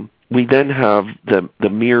system. We then have the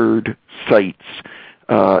mirrored sites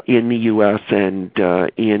in the U.S. and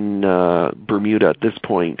in Bermuda at this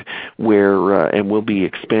point, where and we'll be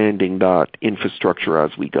expanding that infrastructure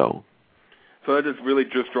as we go. So that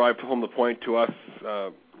just drives home the point to us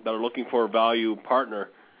that are looking for a value partner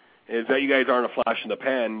is that you guys aren't a flash in the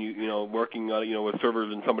pan, working with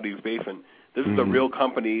servers in somebody's basement. This is a real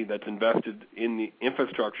company that's invested in the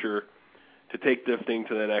infrastructure to take this thing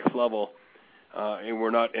to the next level, and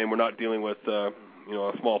we're not dealing with a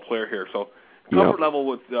small player here. So comfort level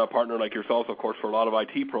with a partner like yourselves, of course, for a lot of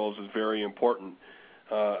IT pros is very important,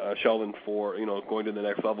 Sheldon, for going to the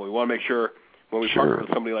next level. We want to make sure when we partner with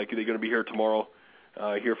somebody like you, they're going to be here tomorrow,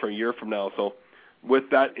 here for a year from now. So with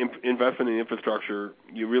that investment in infrastructure,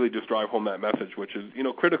 you really just drive home that message, which is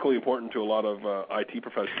critically important to a lot of IT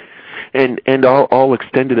professionals. And I'll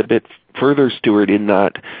extend it a bit further, Stuart, in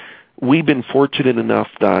that we've been fortunate enough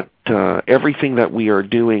that everything that we are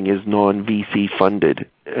doing is non-VC funded,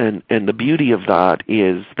 and the beauty of that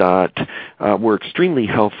is that we're extremely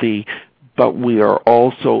healthy, but we are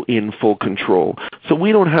also in full control. So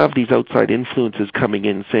we don't have these outside influences coming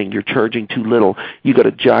in saying you're charging too little, you got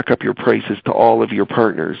to jack up your prices to all of your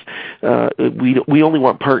partners. We only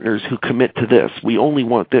want partners who commit to this. We only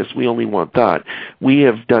want this. We only want that. We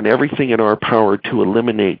have done everything in our power to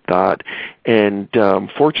eliminate that, and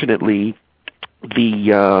fortunately,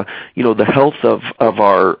 the health of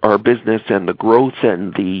our business and the growth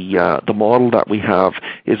and the model that we have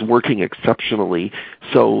is working exceptionally.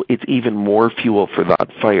 So it's even more fuel for that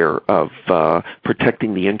fire of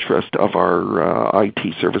protecting the interest of our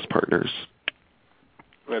IT service partners.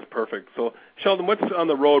 That's perfect. So Sheldon, what's on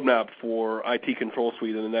the roadmap for itControl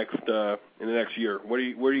Suite in the next year? Where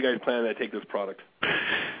are you guys planning to take this product?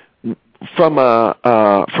 From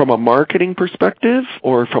a marketing perspective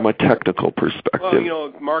or from a technical perspective?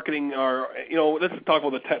 Well, marketing let's talk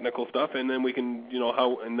about the technical stuff, and then we can,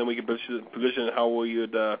 position how we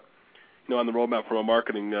would, on the roadmap from a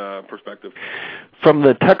marketing perspective. From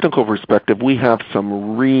the technical perspective, we have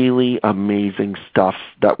some really amazing stuff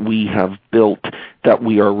that we have built that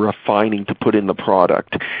we are refining to put in the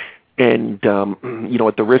product. And,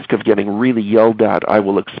 at the risk of getting really yelled at, I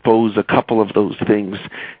will expose a couple of those things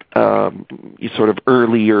sort of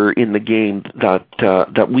earlier in the game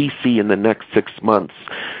that we see in the next 6 months.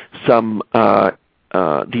 The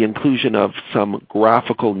inclusion of some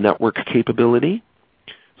graphical network capability.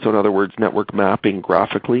 So in other words, network mapping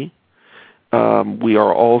graphically. We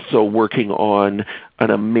are also working on an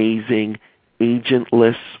amazing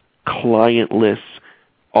agentless, clientless,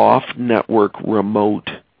 off-network remote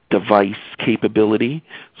device capability.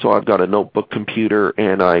 So I've got a notebook computer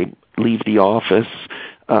and I leave the office,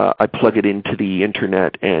 I plug it into the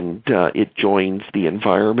internet and it joins the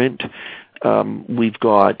environment. We've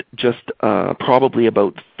got just probably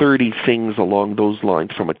about 30 things along those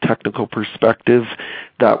lines from a technical perspective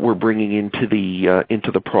that we're bringing into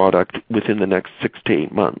the product within the next 6 to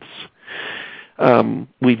 8 months.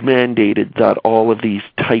 We've mandated that all of these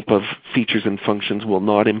type of features and functions will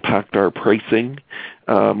not impact our pricing.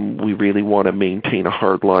 We really want to maintain a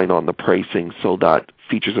hard line on the pricing so that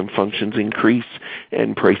features and functions increase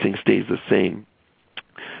and pricing stays the same.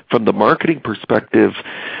 From the marketing perspective,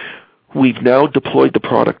 we've now deployed the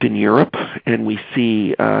product in Europe, and we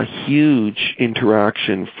see a huge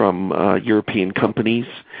interaction from European companies.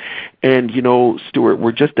 And, Stuart,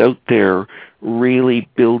 we're just out there really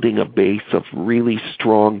building a base of really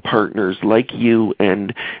strong partners like you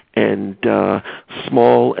and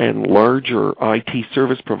small and larger IT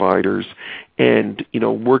service providers, and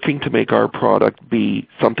working to make our product be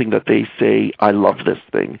something that they say, I love this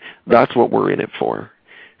thing. That's what we're in it for.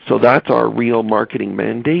 So that's our real marketing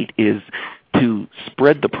mandate, is to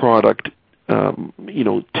spread the product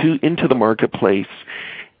into the marketplace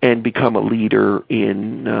and become a leader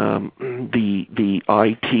in the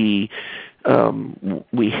IT.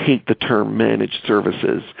 We hate the term managed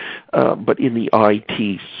services, but in the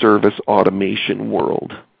IT service automation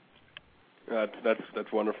world.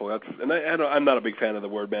 That's wonderful. I'm not a big fan of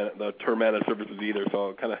the term managed services either.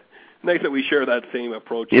 So kind of nice that we share that same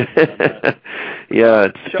approach. Yeah,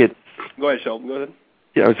 go ahead, Sheldon. Go ahead.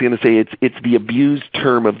 Yeah, I was going to say it's the abused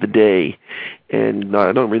term of the day, and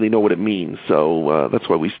I don't really know what it means, so that's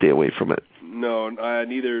why we stay away from it. No,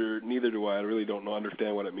 neither do I. I really don't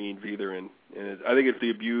understand what it means either, and I think it's the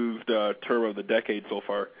abused term of the decade so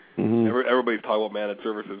far. Mm-hmm. Everybody's talking about managed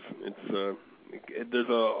services.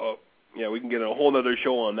 We can get a whole other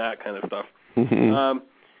show on that kind of stuff. Mm-hmm.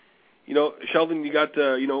 Sheldon, you got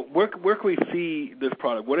where can we see this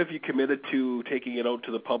product? What have you committed to taking it out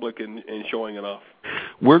to the public and showing it off?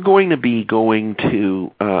 We're going to be going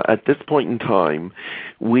to, at this point in time,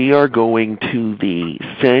 we are going to the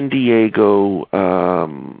San Diego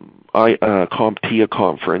CompTIA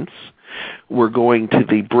conference. We're going to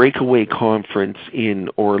the Breakaway conference in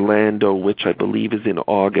Orlando, which I believe is in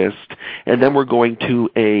August. And then we're going to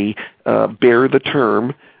a Bear the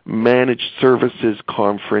Term Managed Services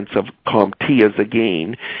Conference of CompTIAs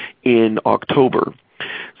again in October.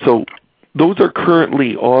 So those are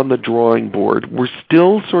currently on the drawing board. We're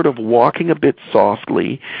still sort of walking a bit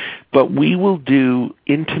softly, but we will do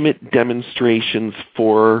intimate demonstrations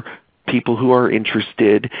for people who are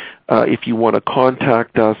interested. If you want to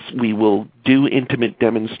contact us, we will do intimate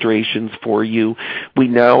demonstrations for you. We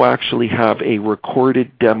now actually have a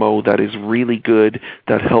recorded demo that is really good,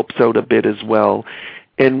 that helps out a bit as well.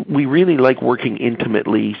 And we really like working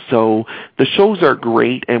intimately, so the shows are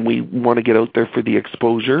great and we want to get out there for the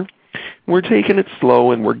exposure. We're taking it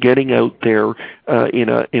slow and we're getting out there in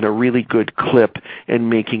a really good clip and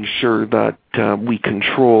making sure that we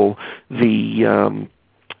control the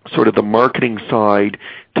sort of the marketing side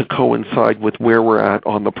to coincide with where we're at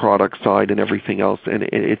on the product side and everything else, and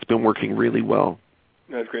it's been working really well.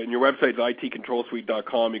 That's great. And your website is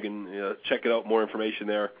itControlSuite.com. You can check it out, more information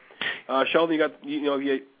there. Sheldon, you got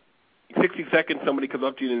 60 seconds. Somebody comes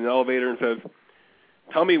up to you in an elevator and says,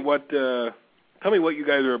 "Tell me what you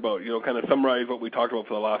guys are about." Kind of summarize what we talked about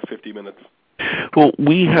for the last 50 minutes. Well,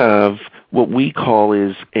 we have what we call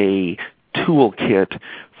is a toolkit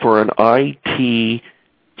for an IT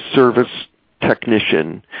service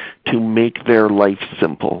technician to make their life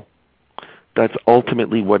simple. That's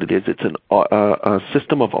ultimately what it is. It's a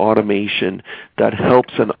system of automation that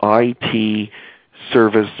helps an IT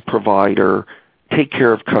service provider take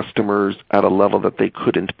care of customers at a level that they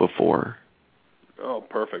couldn't before. Oh,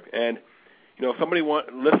 perfect. And if somebody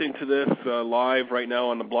listening to this live right now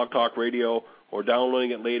on the Blog Talk Radio or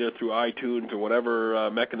downloading it later through iTunes or whatever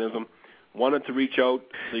mechanism, wanted to reach out,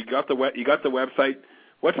 so you got the website.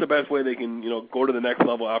 What's the best way they can go to the next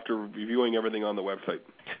level after reviewing everything on the website?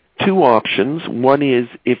 Two options. One is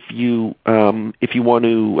if you want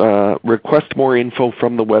to request more info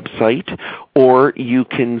from the website, or you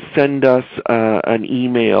can send us an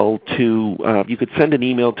email to. You could send an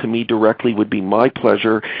email to me directly. Would be my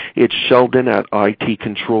pleasure. It's Sheldon at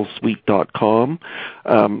itControlSuite.com.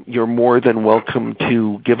 You're more than welcome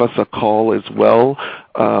to give us a call as well.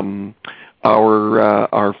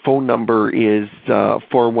 Our phone number is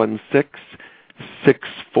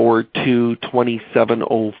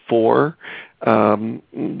 416-642-2704.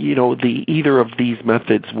 Either of these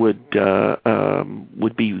methods would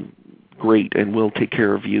be great, and we'll take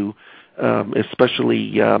care of you.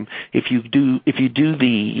 Especially if you do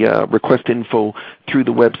the request info through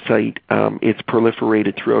the website, it's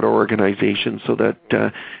proliferated throughout our organization so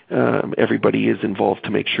that everybody is involved to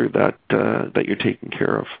make sure that you're taken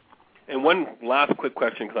care of. And one last quick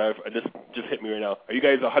question, because I just hit me right now. Are you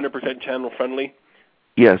guys 100% channel friendly?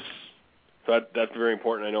 Yes. So that's very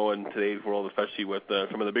important. I know in today's world, especially with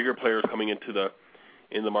some of the bigger players coming into the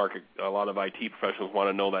market, a lot of IT professionals want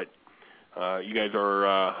to know that you guys are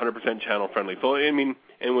 100% channel friendly. So and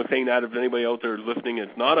with saying that, if anybody out there is listening is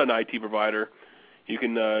not an IT provider, you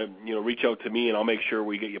can reach out to me and I'll make sure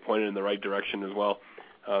we get you pointed in the right direction as well.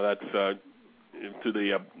 That's to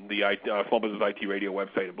the Small Business IT Radio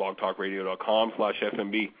website at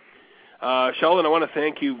blogtalkradio.com/SMB. Sheldon, I want to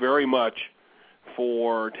thank you very much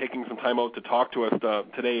for taking some time out to talk to us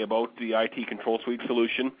today about the IT Control Suite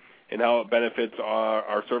solution and how it benefits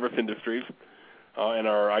our service industries and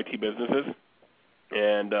our IT businesses.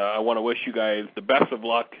 And I want to wish you guys the best of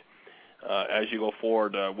luck as you go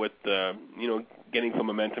forward with getting some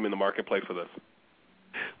momentum in the marketplace with this.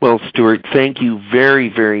 Well, Stuart, thank you very,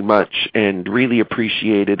 very much, and really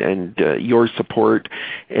appreciate it, and your support,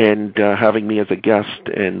 and having me as a guest.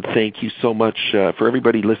 And thank you so much for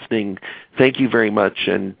everybody listening. Thank you very much,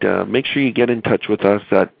 and make sure you get in touch with us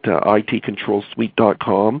at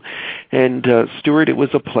itcontrolsuite.com. And Stuart, it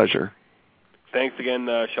was a pleasure. Thanks again,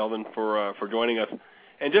 Sheldon, for joining us.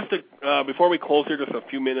 And just before we close here, just a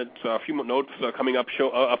few notes coming up,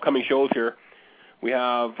 upcoming shows here. We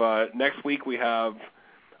have next week we have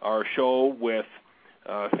our show with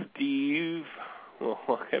Steve.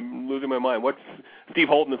 Oh, I'm losing my mind. Steve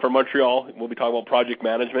Holton from Montreal? We'll be talking about project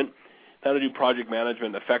management, how to do project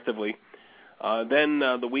management effectively. Then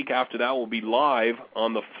the week after that, we'll be live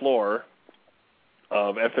on the floor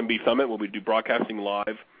of SMB Summit. We'll be broadcasting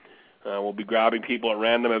live. We'll be grabbing people at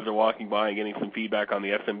random as they're walking by and getting some feedback on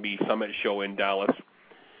the SMB Summit show in Dallas.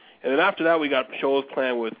 And then after that, we got shows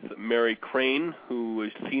planned with Mary Crane, who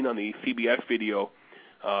is seen on the CBS video,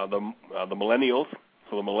 the millennials.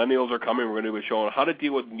 So the millennials are coming. We're going to be showing how to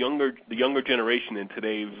deal with the younger generation in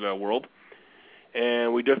today's world.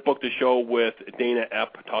 And we just booked a show with Dana Epp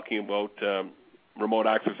talking about remote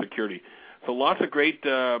access security. So lots of great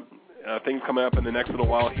things coming up in the next little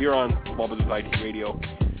while here on Small Business IT Radio.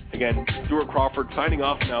 Again, Stuart Crawford signing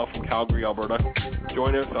off now from Calgary, Alberta.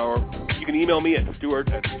 Join us You can email me at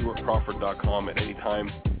stuart@stuartcrawford.com at any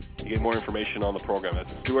time to get more information on the program.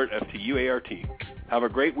 That's Stuart, Stuart. Have a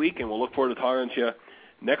great week, and we'll look forward to talking to you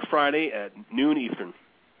next Friday at noon Eastern.